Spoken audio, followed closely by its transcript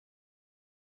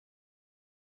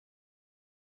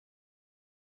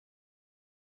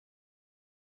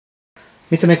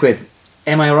Mr. McQuaid,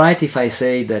 am I right if I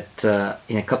say that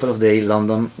in a couple of days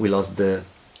London we lost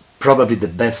probably the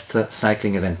best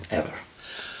cycling event ever?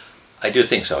 I do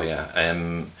think so, yeah.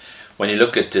 When you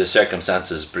look at the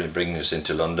circumstances bringing us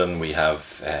into London, we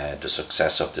have the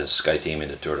success of the Sky team in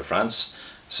the Tour de France,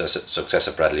 success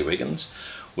of Bradley Wiggins.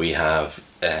 We have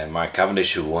Mark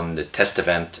Cavendish, who won the test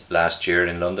event last year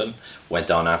in London,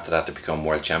 went on after that to become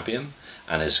world champion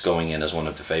and is going in as one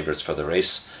of the favourites for the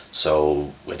race.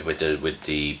 So with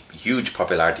the huge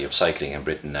popularity of cycling in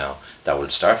Britain now, that will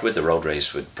start with the road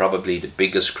race with probably the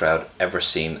biggest crowd ever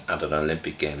seen at an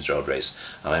Olympic Games road race,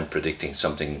 and I'm predicting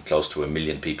something close to 1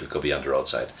 million people could be on the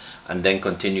roadside, and then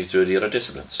continue through the other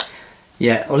disciplines.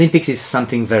 Yeah, Olympics is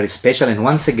something very special, and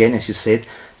once again, as you said,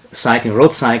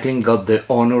 road cycling got the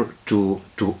honor to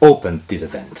open this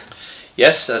event.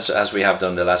 Yes, as we have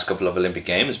done the last couple of Olympic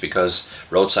Games, because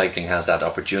road cycling has that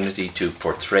opportunity to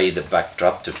portray the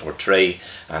backdrop, to portray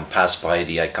and pass by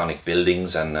the iconic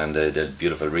buildings and the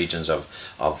beautiful regions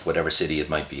of whatever city it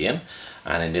might be in.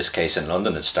 And in this case in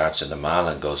London, it starts in the Mall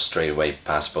and goes straight away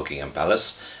past Buckingham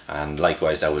Palace, and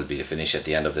likewise that will be the finish at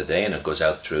the end of the day, and it goes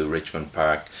out through Richmond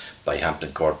Park, by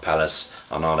Hampton Court Palace,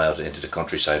 and on out into the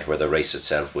countryside where the race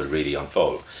itself will really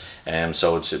unfold.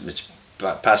 So it's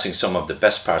passing some of the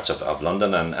best parts of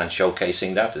London and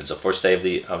showcasing that. It's the first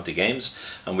day of the games,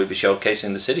 and we'll be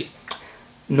showcasing the city.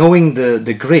 Knowing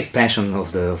the great passion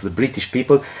of the British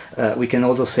people, we can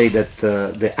also say that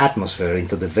the atmosphere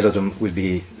into the velodrome will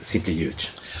be simply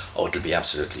huge. Oh, it'll be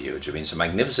absolutely huge. I mean, it's a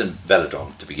magnificent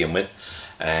velodrome to begin with,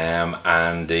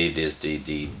 and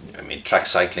track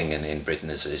cycling in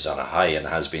Britain is on a high and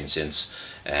has been since.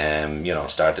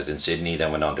 Started in Sydney,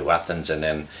 then went on to Athens, and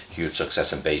then huge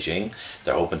success in Beijing.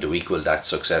 They're hoping to equal that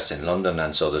success in London,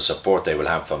 and so the support they will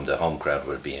have from the home crowd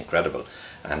will be incredible,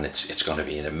 and it's going to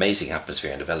be an amazing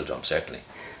atmosphere in the velodrome, certainly.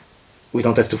 We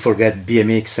don't have to forget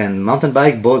BMX and mountain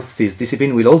bike. Both these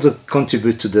disciplines will also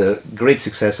contribute to the great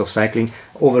success of cycling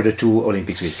over the 2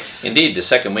 Olympics week. Indeed, the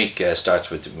second week starts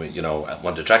with,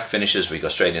 when the track finishes, we go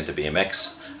straight into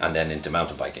BMX and then into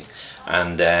mountain biking.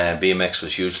 And BMX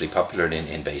was hugely popular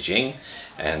in Beijing,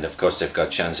 and of course they've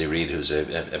got Shanzi Reid, who's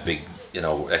a big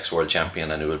ex-world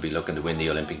champion and who will be looking to win the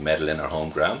Olympic medal in her home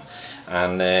ground.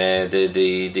 And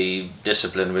the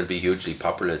discipline will be hugely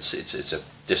popular. It's a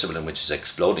discipline which is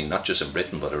exploding, not just in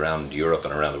Britain but around Europe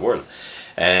and around the world.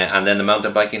 And then the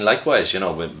mountain biking likewise.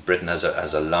 Britain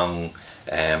has a long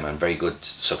and very good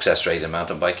success rate in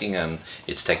mountain biking, and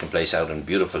it's taken place out in a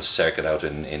beautiful circuit out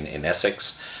in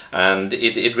Essex. And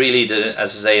it really,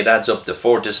 as I say, it adds up. The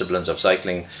 4 disciplines of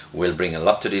cycling will bring a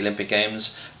lot to the Olympic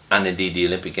Games, and indeed the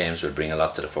Olympic Games will bring a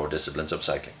lot to the 4 disciplines of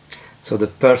cycling. So the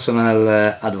personal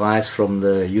advice from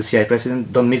the UCI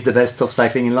President: don't miss the best of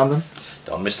cycling in London?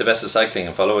 Don't miss the best of cycling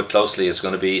and follow it closely. It's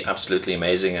going to be absolutely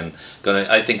amazing, and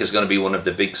I think it's going to be one of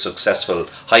the big successful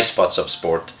high spots of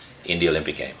sport in the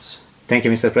Olympic Games. Thank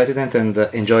you, Mr. President, and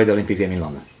enjoy the Olympic Games in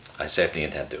London. I certainly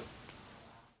intend to.